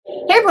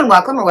Hey everyone,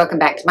 welcome or welcome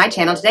back to my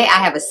channel. Today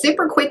I have a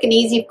super quick and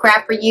easy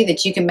craft for you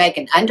that you can make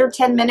in under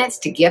 10 minutes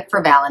to gift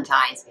for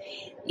Valentine's.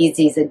 It's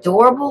these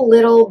adorable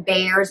little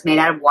bears made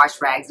out of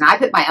wash rags. And I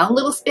put my own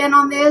little spin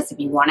on this. If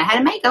you want to know how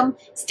to make them,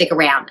 stick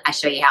around. I'll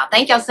show you how.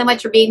 Thank y'all so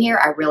much for being here.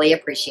 I really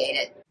appreciate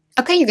it.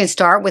 Okay, you're going to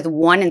start with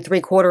 1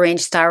 3/4 inch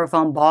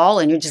styrofoam ball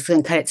and you're just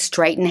going to cut it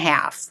straight in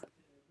half.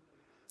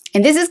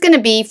 And this is going to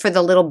be for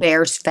the little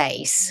bear's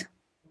face.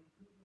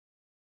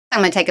 I'm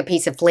going to take a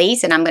piece of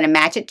fleece and I'm going to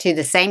match it to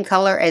the same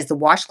color as the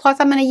washcloth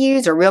I'm going to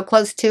use, or real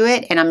close to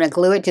it, and I'm going to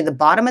glue it to the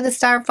bottom of the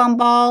styrofoam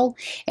ball,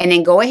 and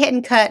then go ahead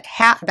and cut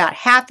about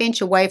 1/2 inch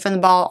away from the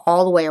ball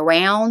all the way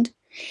around,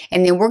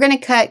 and then we're going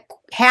to cut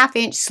 1/2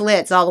 inch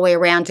slits all the way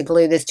around to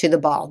glue this to the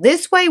ball.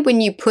 This way,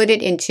 when you put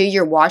it into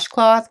your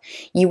washcloth,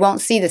 you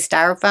won't see the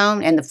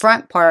styrofoam, and the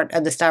front part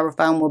of the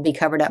styrofoam will be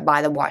covered up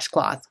by the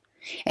washcloth.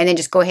 And then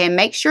just go ahead and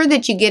make sure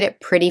that you get it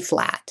pretty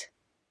flat.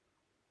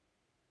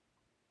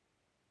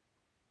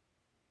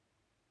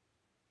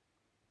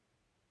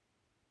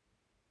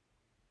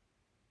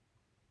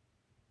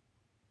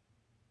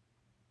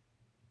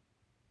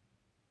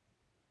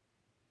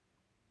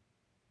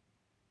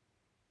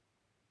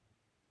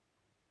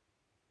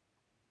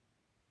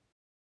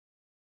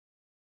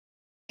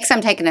 Next,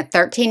 I'm taking a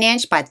 13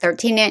 inch by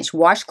 13 inch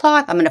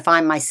washcloth. I'm going to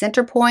find my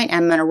center point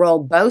and I'm going to roll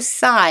both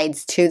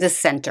sides to the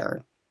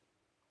center.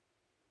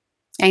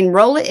 And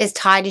roll it as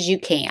tight as you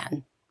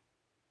can.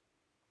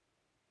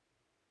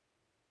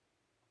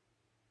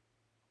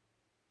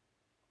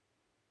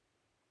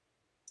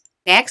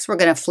 Next, we're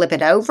going to flip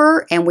it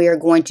over and we are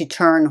going to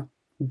turn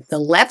the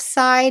left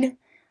side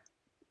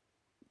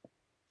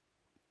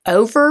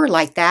over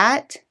like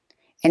that.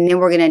 And then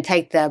we're going to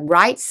take the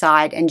right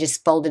side and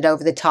just fold it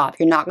over the top.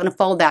 You're not going to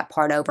fold that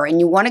part over. And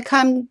you want to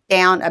come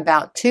down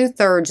about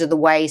 2/3 of the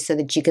way so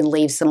that you can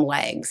leave some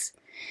legs.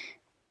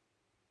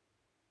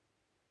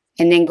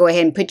 And then go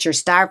ahead and put your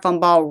styrofoam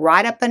ball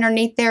right up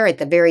underneath there at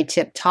the very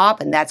tip top,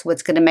 and that's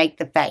what's going to make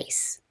the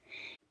face.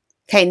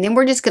 Okay, and then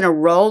we're just going to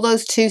roll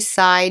those two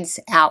sides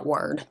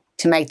outward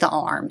to make the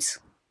arms.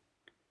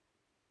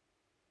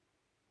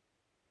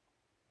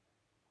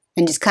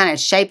 And just kind of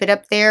shape it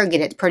up there,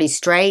 get it pretty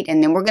straight,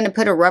 and then we're going to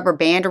put a rubber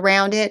band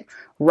around it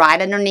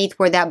right underneath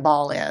where that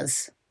ball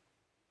is.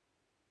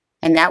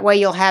 And that way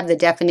you'll have the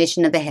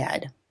definition of the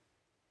head.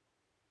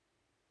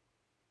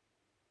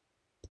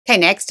 Okay,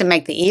 next, to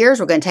make the ears,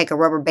 we're going to take a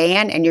rubber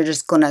band and you're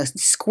just going to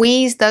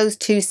squeeze those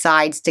two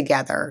sides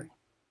together.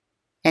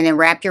 And then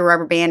wrap your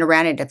rubber band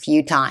around it a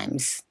few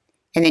times.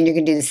 And then you're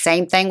going to do the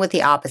same thing with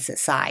the opposite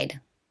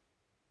side.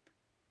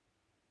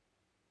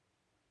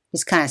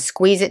 Just kind of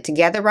squeeze it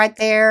together right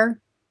there,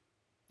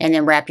 and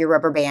then wrap your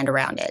rubber band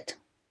around it.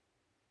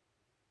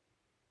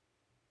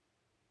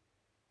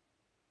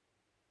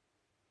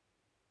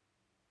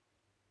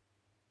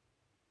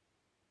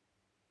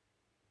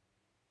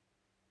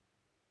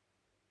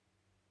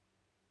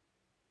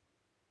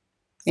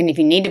 And if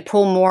you need to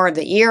pull more of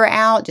the ear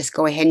out, just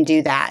go ahead and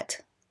do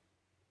that.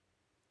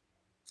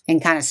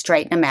 And kind of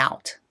straighten them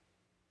out.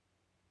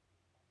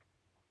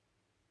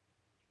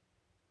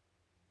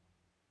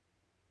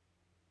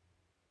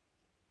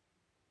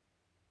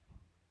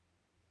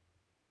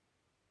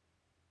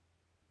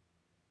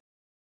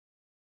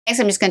 Next,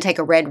 I'm just going to take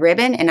a red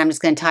ribbon and I'm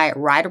just going to tie it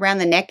right around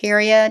the neck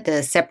area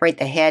to separate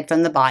the head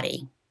from the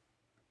body.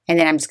 And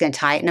then I'm just going to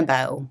tie it in a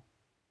bow.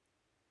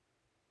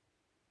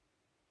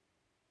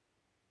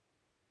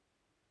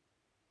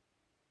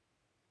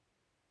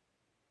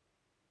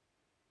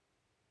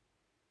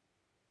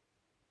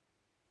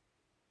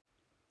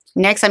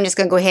 Next, I'm just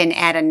going to go ahead and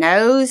add a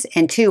nose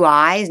and 2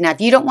 eyes. Now,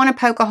 if you don't want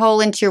to poke a hole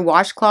into your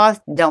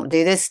washcloth, don't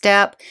do this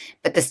step.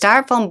 But the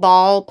styrofoam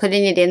ball,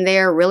 putting it in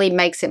there really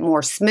makes it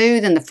more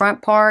smooth in the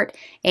front part,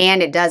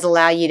 and it does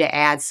allow you to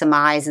add some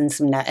eyes and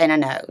a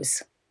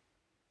nose.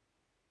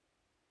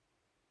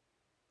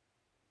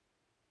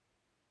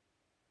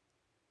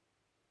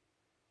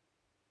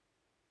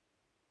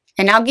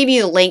 And I'll give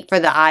you the link for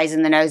the eyes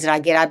and the nose that I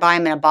get. I buy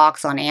them in a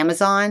box on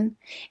Amazon.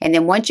 And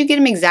then once you get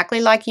them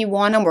exactly like you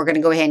want them, we're going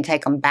to go ahead and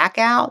take them back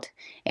out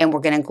and we're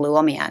going to glue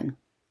them in.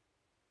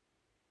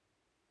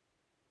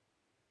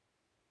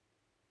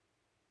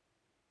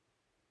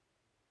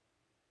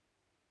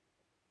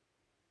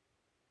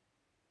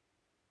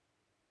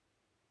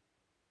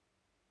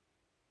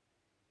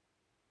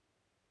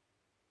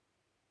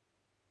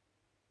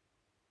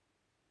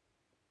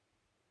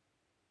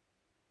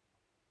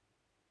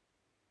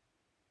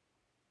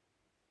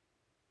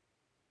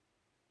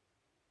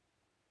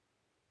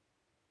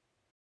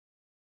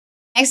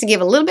 Next, to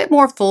give a little bit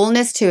more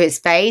fullness to his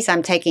face,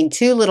 I'm taking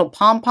 2 little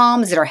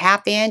pom-poms that are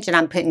 1/2 inch and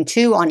I'm putting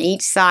 2 on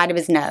each side of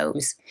his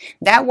nose.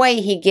 That way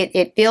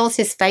it fills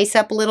his face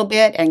up a little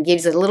bit and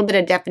gives a little bit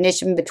of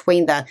definition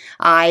between the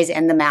eyes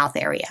and the mouth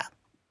area.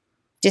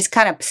 Just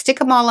kind of stick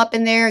them all up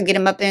in there, get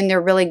them up in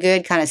there really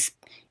good, kind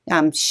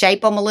of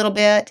shape them a little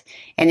bit,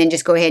 and then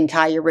just go ahead and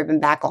tie your ribbon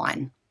back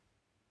on.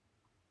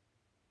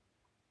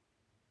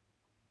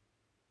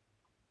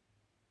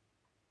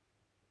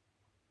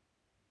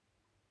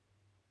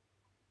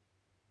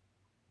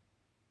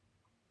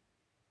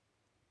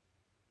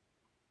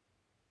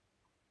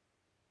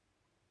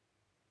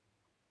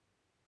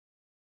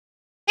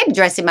 to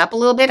dress him up a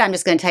little bit, I'm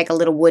just going to take a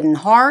little wooden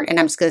heart and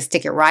I'm just going to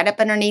stick it right up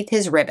underneath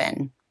his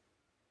ribbon.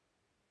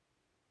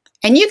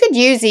 And you could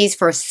use these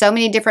for so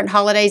many different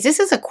holidays. This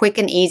is a quick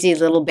and easy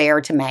little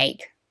bear to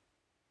make.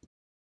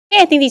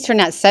 I think these turned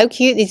out so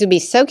cute. These would be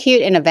so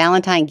cute in a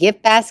Valentine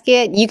gift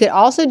basket. You could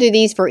also do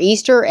these for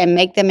Easter and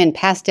make them in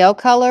pastel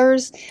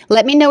colors.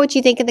 Let me know what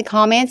you think in the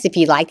comments. If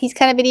you like these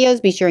kind of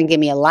videos, be sure and give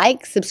me a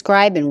like,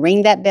 subscribe, and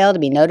ring that bell to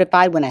be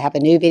notified when I have a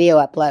new video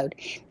upload.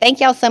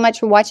 Thank y'all so much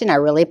for watching. I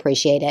really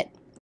appreciate it.